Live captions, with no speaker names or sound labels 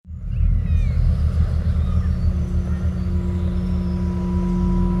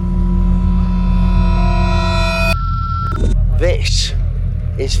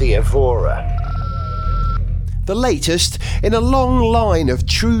the Evora. The latest in a long line of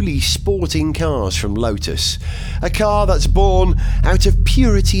truly sporting cars from Lotus. A car that's born out of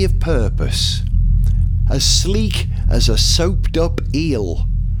purity of purpose. As sleek as a soaped up eel.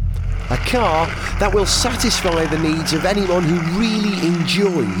 A car that will satisfy the needs of anyone who really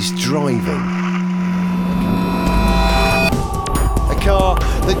enjoys driving. A car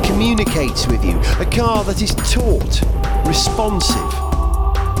that communicates with you. A car that is taut, responsive.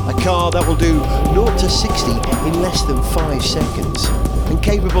 A car that will do 0 to 60 in less than 5 seconds and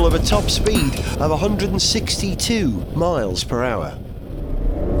capable of a top speed of 162 miles per hour.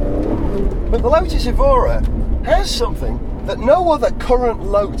 But the Lotus Evora has something that no other current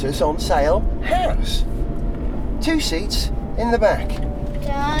Lotus on sale has. 2 seats in the back.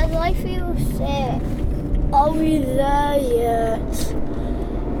 Dad, I feel sick. Are we there yet?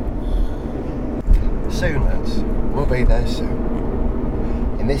 Soon, lads. We'll be there soon.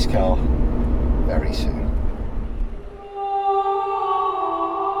 In this car, very soon.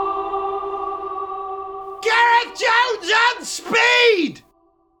 Gareth Jones on speed!